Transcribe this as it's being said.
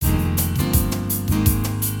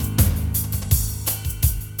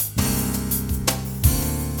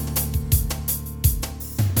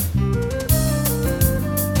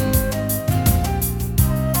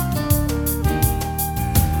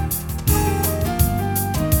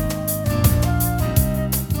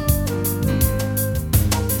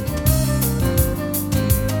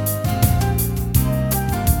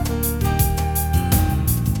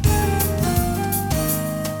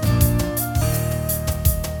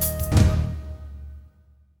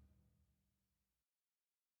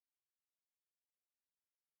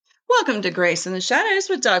Welcome to Grace in the Shadows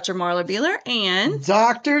with Dr. Marla Beeler and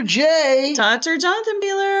Dr. J. Dr. Jonathan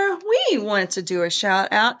Beeler. We want to do a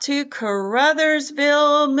shout out to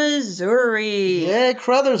Crothersville, Missouri. Yay,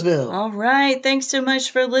 Crothersville. All right. Thanks so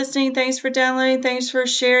much for listening. Thanks for downloading. Thanks for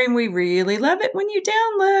sharing. We really love it when you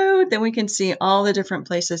download. Then we can see all the different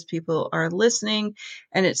places people are listening.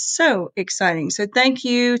 And it's so exciting. So thank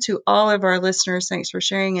you to all of our listeners. Thanks for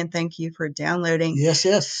sharing and thank you for downloading.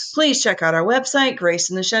 Yes. Please check out our website,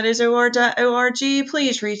 graceintheshadowsor.org.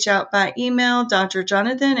 Please reach out by email, Dr.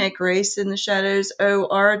 Jonathan at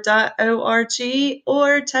graceintheshadowsor.org,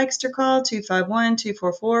 or text or call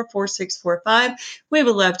 251-244-4645. We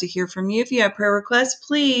would love to hear from you. If you have prayer requests,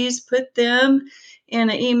 please put them in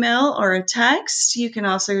an email or a text. You can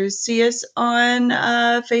also see us on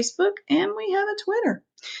Facebook, and we have a Twitter.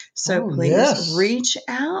 So please reach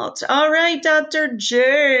out. All right, Dr.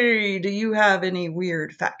 J, do you have any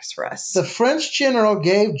weird facts for us? The French general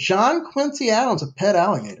gave John Quincy Adams a pet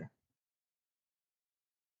alligator.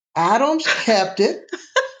 Adams kept it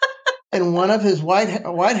in one of his White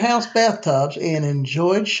House bathtubs and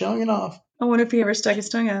enjoyed showing it off. I wonder if he ever stuck his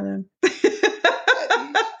tongue out of them.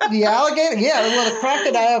 The alligator? Yeah, well, the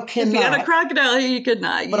crocodile cannot. If he had a crocodile, he could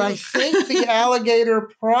not. But I think the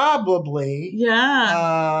alligator probably.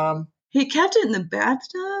 Yeah. He kept it in the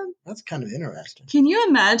bathtub? That's kind of interesting. Can you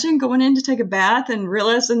imagine going in to take a bath and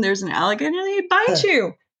realizing there's an alligator and he'd bite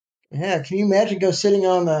you? Yeah, can you imagine go sitting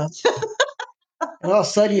on the... and all of a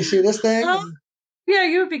sudden you see this thing? Yeah,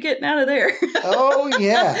 you would be getting out of there. Oh,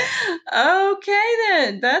 yeah. Okay,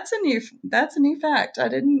 then. That's a new fact. I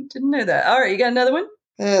didn't know that. All right, you got another one?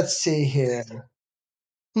 Let's see here.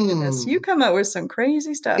 Goodness, you come up with some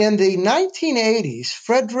crazy stuff. In the 1980s,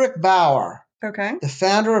 Frederick Bauer, the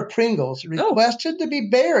founder of Pringles, requested to be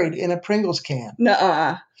buried in a Pringles can.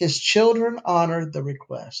 Nuh-uh. His children honored the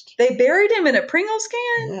request. They buried him in a Pringles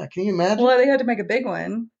can? Yeah, can you imagine? Well, they had to make a big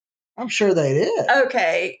one. I'm sure they did.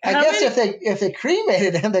 Okay. I guess if they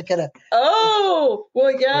cremated him, they could have. Oh,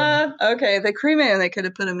 well, yeah. Okay, they cremated him. They could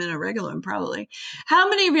have put him in a regular one, probably. How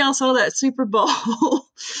many of y'all saw that Super Bowl,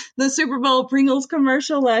 the Super Bowl Pringles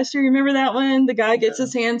commercial last year? You remember that one? The guy gets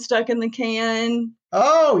his hand stuck in the can.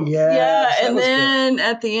 Oh, yeah. Yeah, and then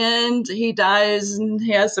at the end, he dies and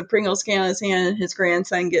he has the Pringles can in his hand, and his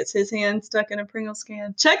grandson gets his hand stuck in a Pringles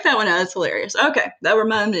can. Check that one out. It's hilarious. Okay, that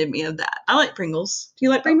reminded me of that. I like Pringles. Do you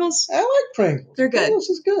like Pringles? I like Pringles. They're good. Pringles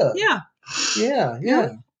is good. Yeah. Yeah.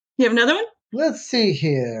 You have another one? Let's see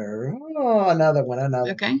here. Oh, another one.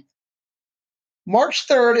 Okay. March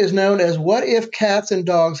 3rd is known as What If Cats and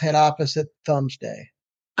Dogs Had Opposite Thumbs Day.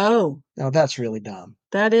 Oh. Now, that's really dumb.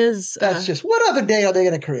 That's just, what other day are they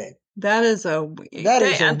going to create? They have,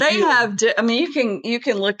 I mean, you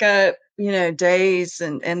can look up, days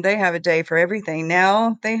and they have a day for everything.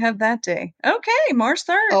 Now they have that day. Okay. March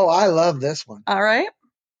 3rd. Oh, I love this one. All right.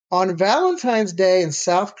 On Valentine's Day in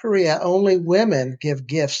South Korea, only women give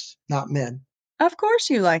gifts, not men. Of course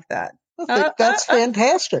you like that. I think that's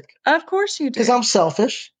fantastic. Of course you do. Because I'm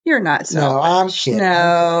selfish. You're not selfish. No, I'm kidding.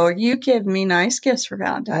 No, you give me nice gifts for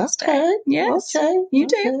Valentine's Day. Yes. Okay. You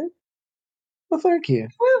do. Well, thank you. You're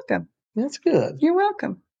welcome. That's good. You're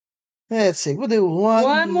welcome. Let's see. We'll do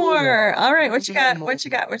one more. All right. What you got? What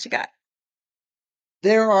you got?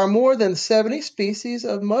 There are more than 70 species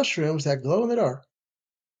of mushrooms that glow in the dark.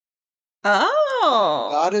 Oh.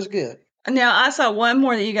 God is good. Now, I saw one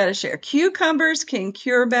more that you got to share. Cucumbers can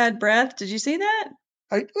cure bad breath. Did you see that?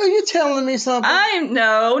 Are you telling me something?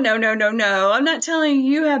 No. I'm not telling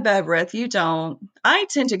you have bad breath. You don't. I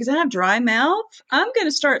tend to, because I have dry mouth. I'm going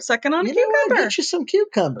to start sucking on a cucumber. Get you some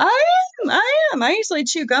cucumbers. I am. I usually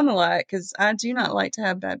chew gum a lot because I do not like to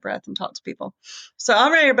have bad breath and talk to people. So,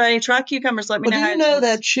 all right, everybody, try cucumbers. Let me know. Do you know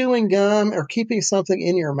that chewing gum or keeping something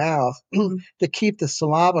in your mouth to keep the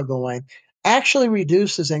saliva going actually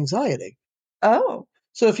reduces anxiety? Oh.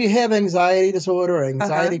 So if you have anxiety disorder or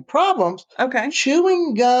anxiety problems,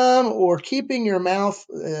 chewing gum or keeping your mouth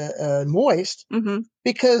moist,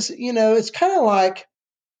 because, it's kind of like,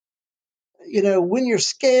 when you're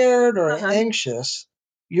scared or anxious,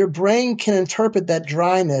 your brain can interpret that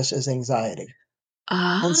dryness as anxiety.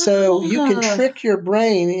 And so you can trick your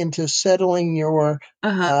brain into settling your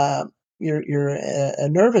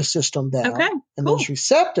nervous system down and those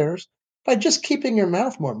receptors by just keeping your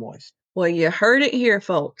mouth more moist. Well, you heard it here,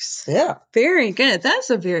 folks. Yeah. Very good. I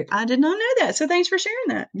did not know that. So thanks for sharing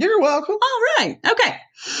that. You're welcome. All right. Okay.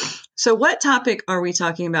 So what topic are we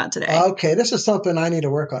talking about today? Okay. This is something I need to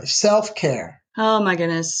work on. Self-care. Oh, my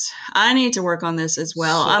goodness. I need to work on this as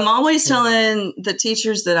well. I'm always telling the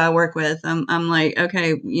teachers that I work with, I'm like, okay,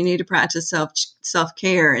 you need to practice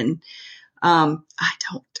self-care. And I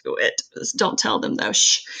don't do it. Just don't tell them though.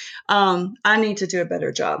 Shh. I need to do a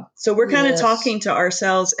better job. So we're kind of talking to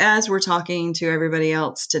ourselves as we're talking to everybody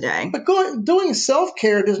else today. But doing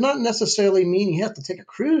self-care does not necessarily mean you have to take a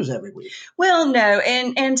cruise every week. Well, no.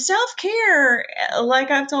 And self-care,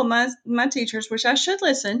 like I've told my teachers, which I should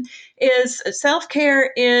listen, is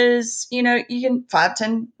self-care is, you can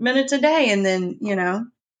 5-10 minutes a day, and then,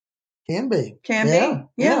 Can be.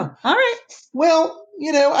 Yeah. All right. Well,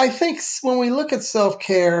 I think when we look at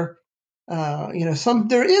self-care,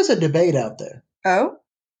 there is a debate out there. Oh?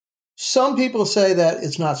 Some people say that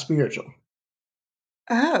it's not spiritual.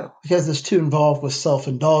 Oh. Because it's too involved with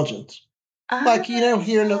self-indulgence. Like,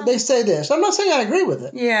 they say this. I'm not saying I agree with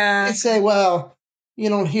it. Yeah. They say, well, you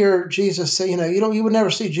don't hear Jesus say, you would never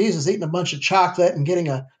see Jesus eating a bunch of chocolate and getting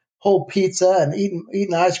a whole pizza and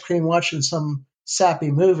eating ice cream, watching some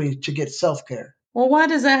sappy movie to get self-care. Well, why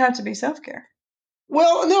does that have to be self-care?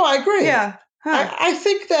 Well, no, I agree. Yeah. Huh. I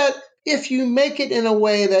think that if you make it in a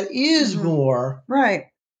way that is more, right,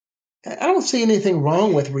 I don't see anything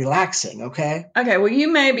wrong with relaxing. Okay. Okay. Well,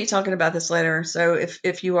 you may be talking about this later. So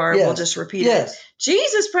if you are, we'll just repeat it.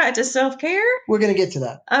 Jesus practiced self-care. We're going to get to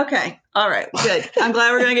that. Okay. All right. Good. I'm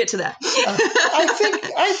glad we're going to get to that.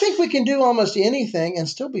 I think we can do almost anything and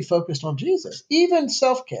still be focused on Jesus, even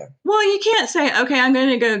self-care. Well, you can't say, okay, I'm going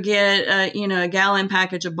to go get a gallon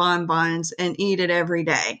package of bonbons and eat it every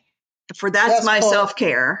day. That's my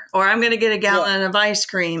self-care. Or I'm going to get a gallon of ice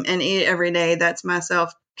cream and eat it every day. That's my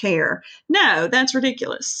self-care. No, that's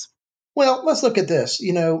ridiculous. Well, let's look at this.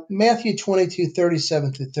 Matthew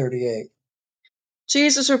 22:37-38.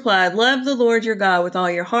 Jesus replied, love the Lord your God with all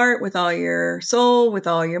your heart, with all your soul, with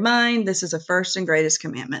all your mind. This is the first and greatest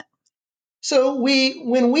commandment. So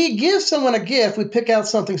when we give someone a gift, we pick out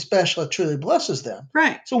something special that truly blesses them.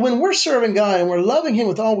 Right. So when we're serving God and we're loving him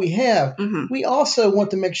with all we have, we also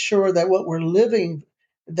want to make sure that what we're living,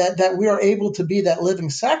 that we are able to be that living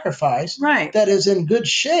sacrifice that is in good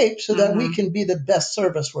shape so that we can be the best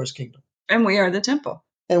service for his kingdom. And we are the temple.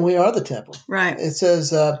 And we are the temple. Right. It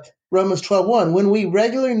says, Romans 12:1, when we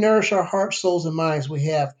regularly nourish our hearts, souls, and minds, we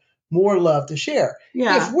have more love to share.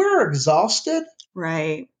 Yeah. If we're exhausted,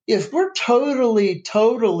 right. If we're totally,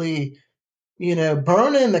 burning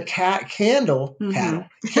the candle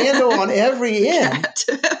on every end.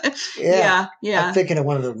 Yeah. I'm thinking of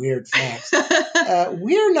one of the weird facts.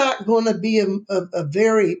 We're not going to be a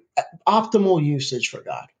very optimal usage for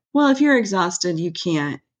God. Well, if you're exhausted, you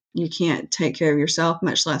can't take care of yourself,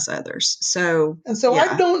 much less others. I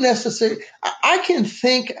don't necessarily, I can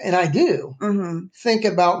think, and I do think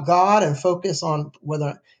about God and focus on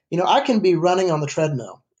whether, I can be running on the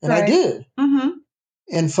treadmill, and I do,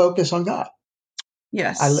 and focus on God.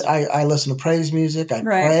 Yes. I listen to praise music. I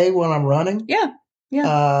pray when I'm running. Yeah.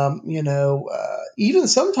 Yeah. Even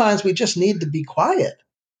sometimes we just need to be quiet.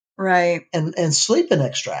 Right. And sleep an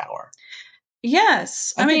extra hour.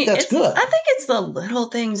 Yes. I think that's good. I think it's the little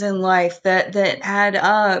things in life that add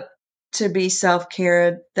up to be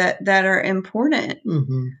self-care that are important.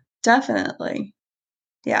 Definitely.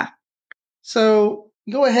 Yeah. So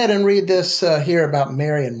go ahead and read this here about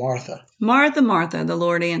Mary and Martha. Martha, Martha, the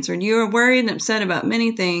Lord answered, you are worried and upset about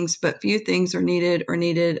many things, but few things are needed, or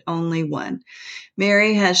needed only one.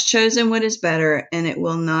 Mary has chosen what is better, and it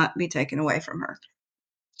will not be taken away from her.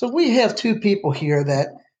 So we have two people here that,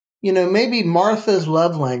 maybe Martha's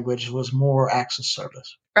love language was more acts of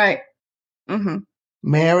service. Right.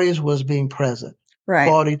 Mary's was being present. Right.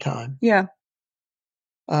 Quality time. Yeah.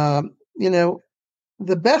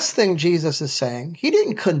 The best thing Jesus is saying, he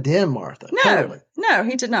didn't condemn Martha. No,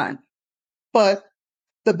 he did not. But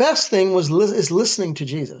the best thing is listening to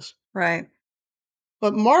Jesus. Right.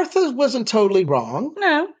 But Martha wasn't totally wrong.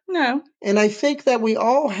 No. And I think that we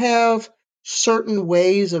all have certain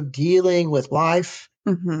ways of dealing with life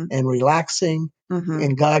and relaxing.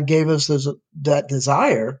 And God gave us that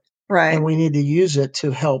desire. Right. And we need to use it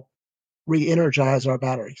to help re-energize our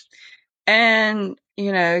batteries. And,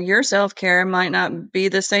 your self-care might not be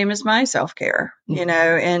the same as my self-care,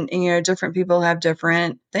 and different people have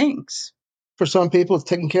different things. For some people, it's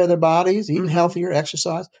taking care of their bodies, eating healthier,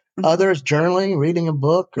 exercise. Others, journaling, reading a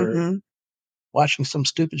book, or watching some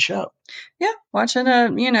stupid show. Yeah, watching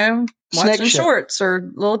watching shorts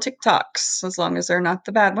or little TikToks, as long as they're not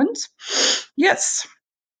the bad ones. Yes.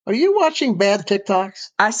 Are you watching bad TikToks?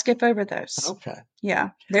 I skip over those. Okay. Yeah.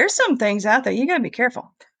 There's some things out there. You got to be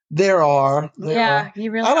careful. There are.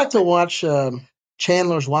 You really I like to watch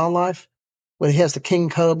Chandler's Wildlife, where he has the king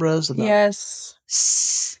cobras. And yes.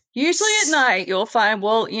 Usually at night, you'll find,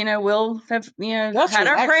 we'll have, had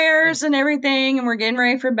our prayers and everything, and we're getting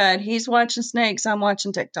ready for bed. He's watching snakes. I'm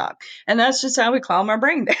watching TikTok. And that's just how we calm our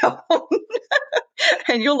brain down.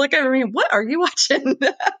 And you'll look at me, what are you watching?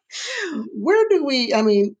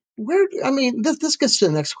 This gets to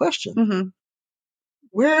the next question. Mm-hmm.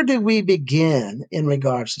 Where do we begin in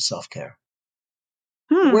regards to self-care?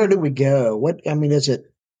 Where do we go? Is it?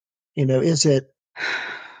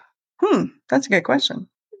 That's a good question.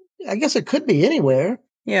 I guess it could be anywhere.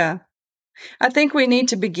 Yeah. I think we need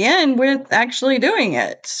to begin with actually doing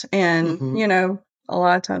it. And, a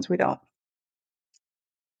lot of times we don't.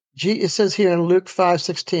 It says here in Luke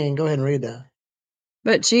 5:16, go ahead and read that.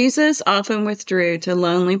 But Jesus often withdrew to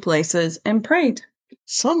lonely places and prayed.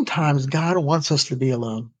 Sometimes God wants us to be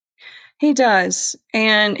alone. He does.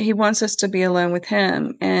 And he wants us to be alone with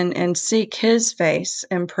him and seek his face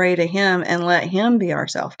and pray to him and let him be our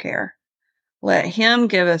self-care. Let him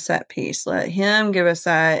give us that peace. Let him give us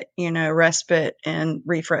that, respite and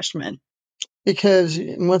refreshment. Because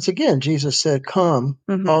once again, Jesus said, come,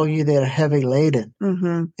 all you that are heavy laden,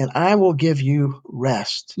 and I will give you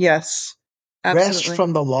rest. Yes. Absolutely. Rest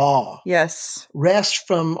from the law. Yes. Rest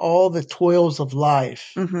from all the toils of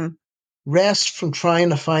life. Rest from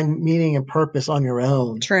trying to find meaning and purpose on your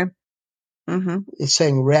own. True. It's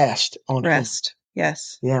saying rest on rest. Him.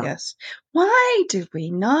 Yes. Yeah. Yes. Why do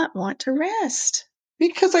we not want to rest?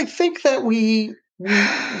 Because I think that we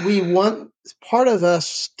want, part of us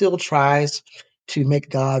still tries to make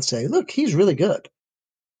God say, look, he's really good.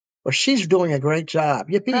 Or she's doing a great job.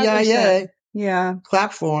 Yippee-yi-yay. Yeah.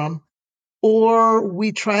 Clap for him. Or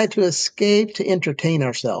we try to escape to entertain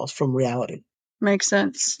ourselves from reality. Makes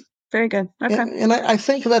sense. Very good. Okay. And I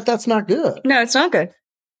think that that's not good. No, it's not good.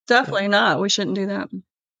 Definitely not. We shouldn't do that.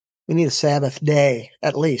 We need a Sabbath day,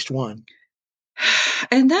 at least one.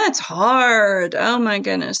 And that's hard. Oh my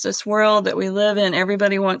goodness. This world that we live in,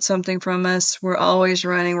 everybody wants something from us. We're always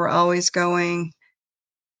running. We're always going.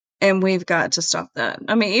 And we've got to stop that.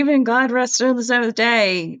 Even God rested on the seventh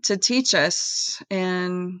day to teach us.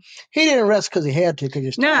 And he didn't rest because he had to,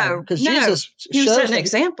 because Jesus he was an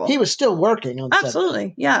example. He was still working on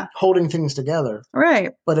absolutely, yeah, holding things together,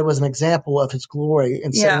 right. But it was an example of his glory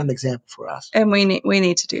and setting an example for us. And we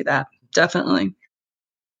need to do that, definitely.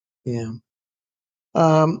 Yeah.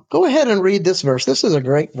 Go ahead and read this verse. This is a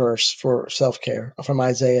great verse for self-care from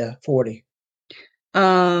Isaiah 40.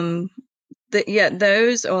 Yet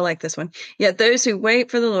those who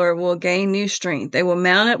wait for the Lord will gain new strength. They will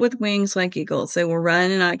mount up with wings like eagles. They will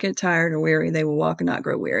run and not get tired or weary. They will walk and not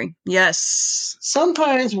grow weary. Yes.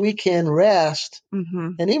 Sometimes we can rest,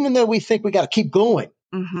 and even though we think we got to keep going,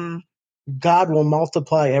 God will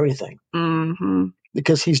multiply everything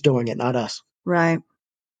because he's doing it, not us. Right.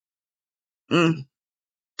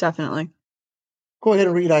 Definitely. Go ahead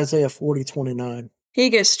and read Isaiah 40:29. He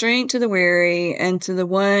gives strength to the weary, and to the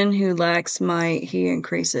one who lacks might, he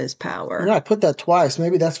increases power. I put that twice.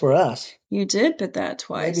 Maybe that's for us. You did put that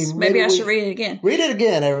twice. Maybe I should read it again. Read it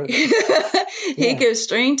again. He gives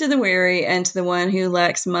strength to the weary, and to the one who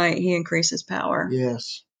lacks might, he increases power.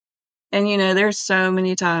 Yes. And, there's so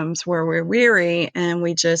many times where we're weary, and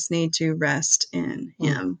we just need to rest in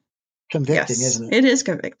him. Convicting, isn't it? It is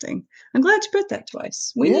convicting. I'm glad you put that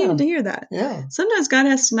twice. We needed to hear that. Yeah. Sometimes God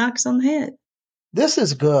has to knock us on the head. This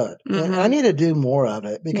is good. And I need to do more of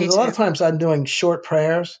it because a lot of times I'm doing short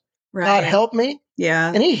prayers. Right. God help me.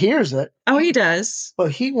 Yeah. And he hears it. Oh, he does.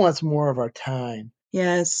 But he wants more of our time.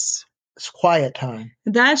 Yes. It's quiet time.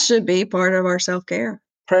 That should be part of our self-care.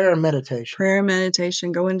 Prayer and meditation. Prayer and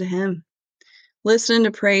meditation. Going to him. Listening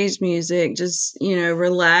to praise music. Just,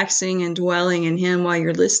 relaxing and dwelling in him while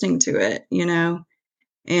you're listening to it,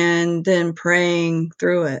 and then praying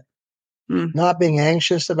through it. Not being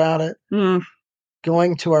anxious about it.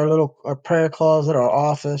 Going to our prayer closet, our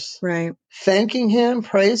office. Right. Thanking him,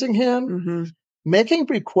 praising him, making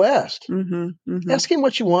requests. Ask him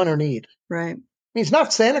what you want or need. Right. He's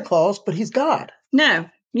not Santa Claus, but he's God. No.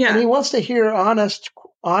 Yeah. And he wants to hear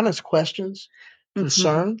honest questions,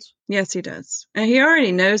 concerns. Yes, he does. And he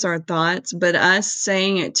already knows our thoughts, but us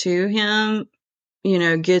saying it to him,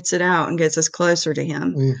 gets it out and gets us closer to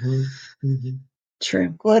him.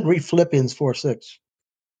 True. Go ahead and read Philippians 4:6.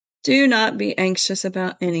 Do not be anxious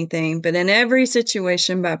about anything, but in every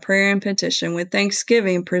situation, by prayer and petition, with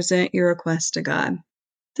thanksgiving, present your request to God.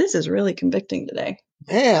 This is really convicting today.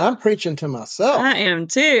 Man, I'm preaching to myself. I am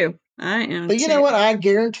too. But you know what? I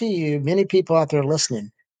guarantee you, many people out there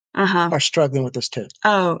listening are struggling with this too.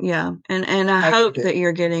 Oh, yeah. And I hope that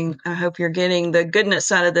you're getting the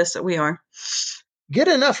goodness out of this that we are. Get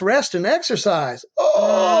enough rest and exercise.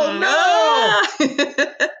 Oh, no.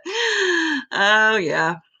 Oh,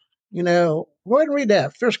 yeah. Go ahead and read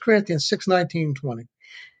that. 1 Corinthians 6:19-20.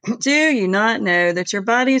 Do you not know that your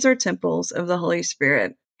bodies are temples of the Holy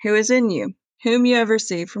Spirit, who is in you, whom you have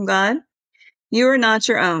received from God? You are not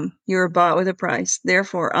your own. You are bought with a price.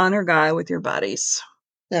 Therefore, honor God with your bodies.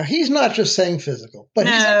 Now, he's not just saying physical, but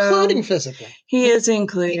he's including physical. He is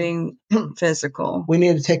including physical. We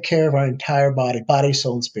need to take care of our entire body,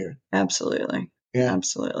 soul, and spirit. Absolutely. Yeah.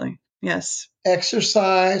 Absolutely. Yes.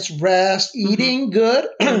 Exercise, rest, eating good,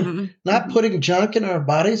 not putting junk in our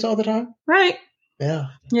bodies all the time. Right. Yeah.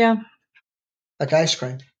 Yeah. Like ice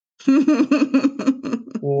cream.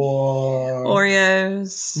 Or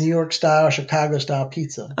Oreos. New York style, Chicago style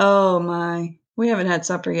pizza. Oh my. We haven't had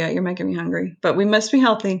supper yet. You're making me hungry, but we must be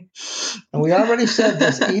healthy. And we already said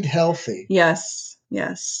this, eat healthy. Yes.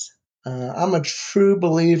 Yes. I'm a true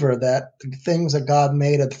believer that the things that God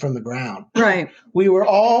made from the ground. Right. We were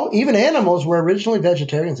even animals were originally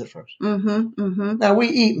vegetarians at first. Now we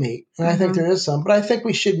eat meat, and I think there is some, but I think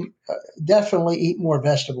we should definitely eat more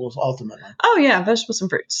vegetables ultimately. Oh yeah, vegetables and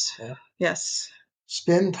fruits. Yeah. Yes.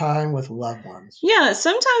 Spend time with loved ones. Yeah,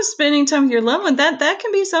 sometimes spending time with your loved one, that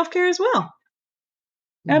can be self-care as well.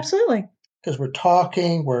 Absolutely. Because we're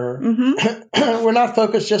talking, we're not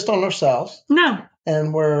focused just on ourselves. No.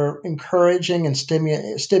 And we're encouraging and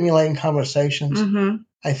stimulating conversations,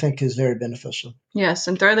 I think is very beneficial. Yes,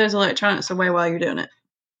 and throw those electronics away while you're doing it.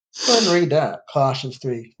 Go ahead and read that, Colossians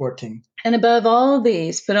 3:14. And above all of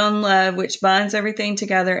these, put on love, which binds everything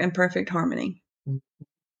together in perfect harmony.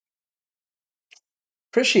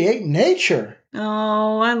 Appreciate nature.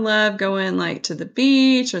 Oh, I love going to the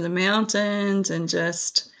beach or the mountains and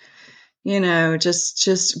just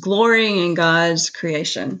glorying in God's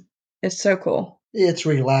creation. It's so cool. It's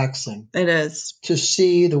relaxing. It is. To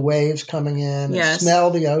see the waves coming in and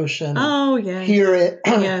smell the ocean. Oh, yes. Hear it.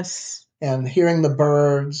 Yes. And hearing the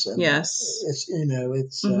birds. And yes. It's,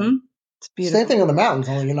 it's beautiful. Same thing on the mountains,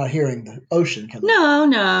 only you're not hearing the ocean coming.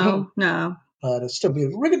 No. But it's still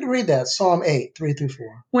beautiful. We're going to read that, Psalm 8, 3-4.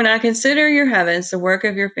 When I consider your heavens, the work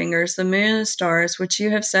of your fingers, the moon and the stars, which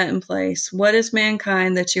you have set in place, what is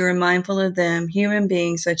mankind that you are mindful of them, human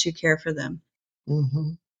beings that you care for them?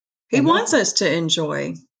 He wants us to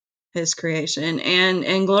enjoy his creation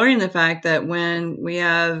and glory in the fact that when we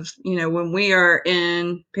have, when we are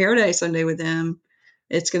in paradise someday with him,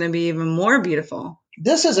 it's going to be even more beautiful.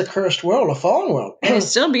 This is a cursed world, a fallen world. And it's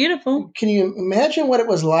still beautiful. Can you imagine what it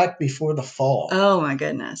was like before the fall? Oh, my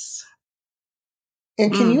goodness.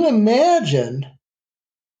 And can you imagine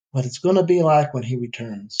what it's going to be like when he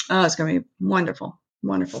returns? Oh, it's going to be wonderful.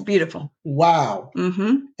 Wonderful. Beautiful. Wow.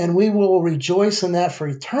 And we will rejoice in that for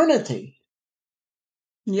eternity.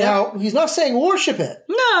 Yep. Now, he's not saying worship it.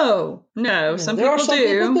 No. Some people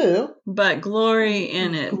do. But glory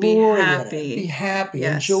in it. Be happy. Be happy.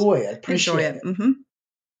 Yes. Enjoy it. Appreciate it.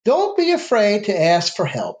 Don't be afraid to ask for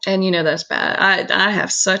help. And that's bad. I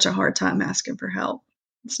have such a hard time asking for help.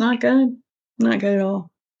 It's not good. Not good at all.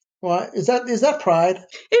 Well, is that pride?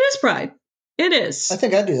 It is pride. It is. I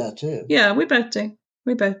think I do that too. Yeah, we both do.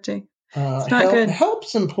 It's not good.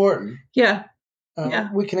 Help's important. Yeah.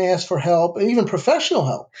 We can ask for help, even professional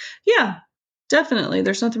help. Yeah, definitely.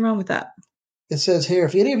 There's nothing wrong with that. It says here,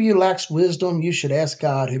 if any of you lacks wisdom, you should ask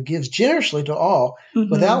God, who gives generously to all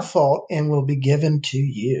without fault, and will be given to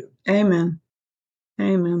you. Amen.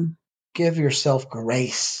 Give yourself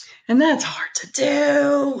grace. And that's hard to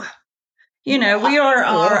do. We are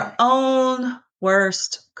our own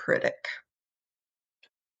worst critic.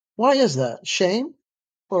 Why is that? Shame?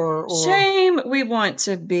 Or shame. We want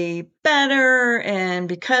to be better, and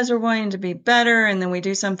because we're wanting to be better, and then we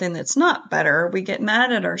do something that's not better, we get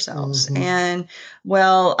mad at ourselves. And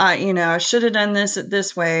I should have done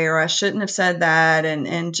this way, or I shouldn't have said that,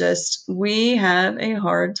 and just we have a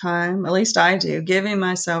hard time, at least I do, giving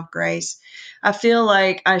myself grace. I feel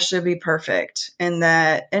like I should be perfect, and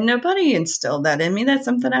nobody instilled that in me. That's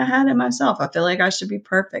something I had in myself. I feel like I should be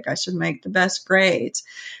perfect. I should make the best grades.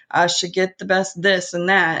 I should get the best this and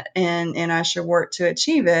that, and I should work to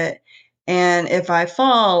achieve it. And if I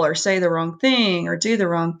fall or say the wrong thing or do the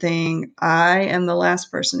wrong thing, I am the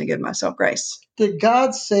last person to give myself grace. Did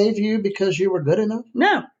God save you because you were good enough?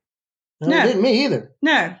 No. He didn't me either.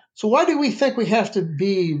 No. So why do we think we have to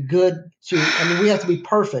be good we have to be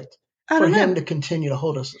perfect for him to continue to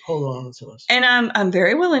hold on to us? And I'm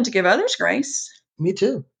very willing to give others grace. Me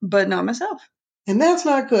too. But not myself. And that's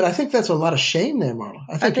not good. I think that's a lot of shame there, Marla.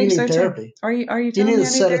 I think you need therapy. Are you telling me you need to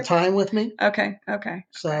set a time with me? Okay.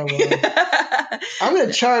 So I'm going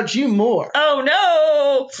to charge you more. Oh,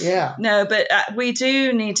 no. Yeah. No, but we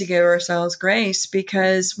do need to give ourselves grace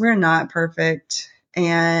because we're not perfect.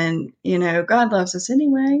 And, God loves us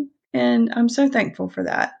anyway. And I'm so thankful for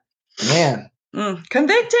that. Man.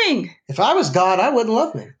 Convicting. If I was God, I wouldn't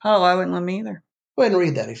love me. Oh, I wouldn't love me either. Go ahead and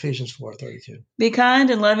read that, Ephesians 4:32. Be kind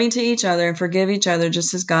and loving to each other and forgive each other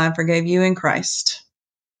just as God forgave you in Christ.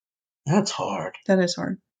 That's hard. That is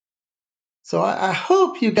hard. So I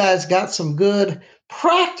hope you guys got some good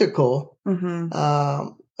practical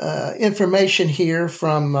information here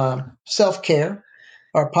from Self-Care,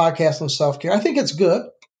 our podcast on self-care. I think it's good.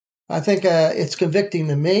 I think it's convicting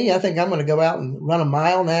to me. I think I'm going to go out and run a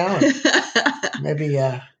mile now. Maybe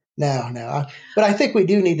no. But I think we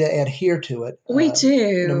do need to adhere to it. We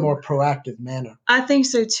do. In a more proactive manner. I think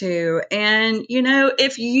so too. And,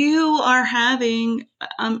 if you are having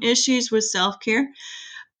issues with self-care,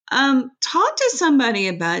 talk to somebody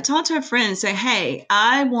about it. Talk to a friend and say, hey,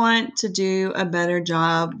 I want to do a better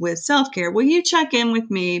job with self-care. Will you check in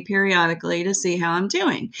with me periodically to see how I'm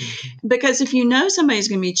doing? Mm-hmm. Because if you know somebody's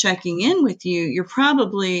going to be checking in with you, you're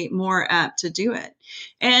probably more apt to do it.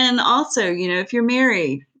 And also, if you're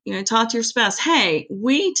married, talk to your spouse. Hey,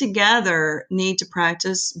 we together need to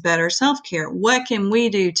practice better self-care. What can we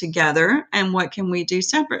do together and what can we do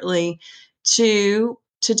separately to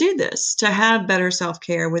do this, to have better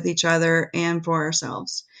self-care with each other and for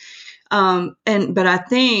ourselves. But I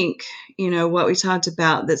think, what we talked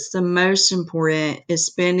about that's the most important is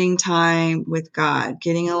spending time with God,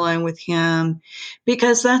 getting alone with Him,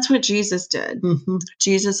 because that's what Jesus did. Mm-hmm.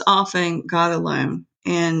 Jesus often got alone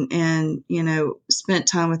and spent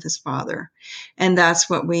time with His Father. And that's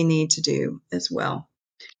what we need to do as well.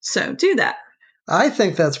 So do that. I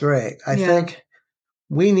think that's great. I think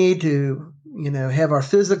we need to, have our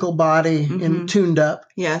physical body tuned up.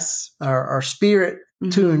 Yes. Our spirit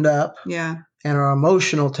tuned up. Yeah. And our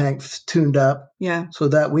emotional tank tuned up. Yeah. So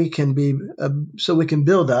that we can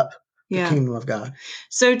build up the kingdom of God.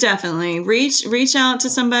 So definitely reach out to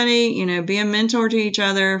somebody, be a mentor to each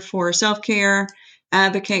other for self-care,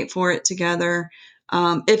 advocate for it together.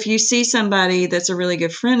 If you see somebody that's a really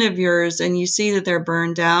good friend of yours and you see that they're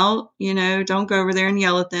burned out, don't go over there and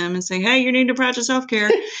yell at them and say, hey, you need to practice self-care.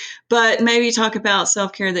 But maybe talk about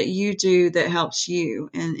self-care that you do that helps you,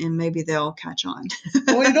 and maybe they'll catch on.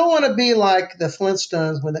 We don't want to be like the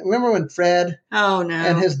Flintstones. Remember when Fred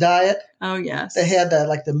and his diet? Oh, yes. They had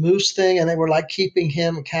the moose thing, and they were keeping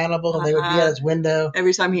him accountable, and they would be at his window.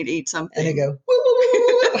 Every time he'd eat something. And he'd go, woo, woo,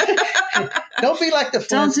 woo, woo. Don't be like the Flintstones.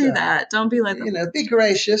 Don't do that. Don't be like be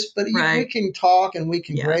gracious, but we can talk and we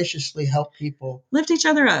can graciously help people. Lift each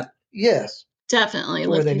other up. Yes. Definitely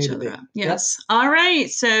lift each other up. Yes. Yep. All right.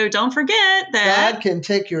 So don't forget that God can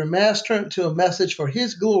take your mess, turn it to a message for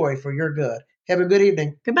His glory, for your good. Have a good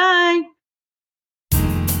evening. Goodbye.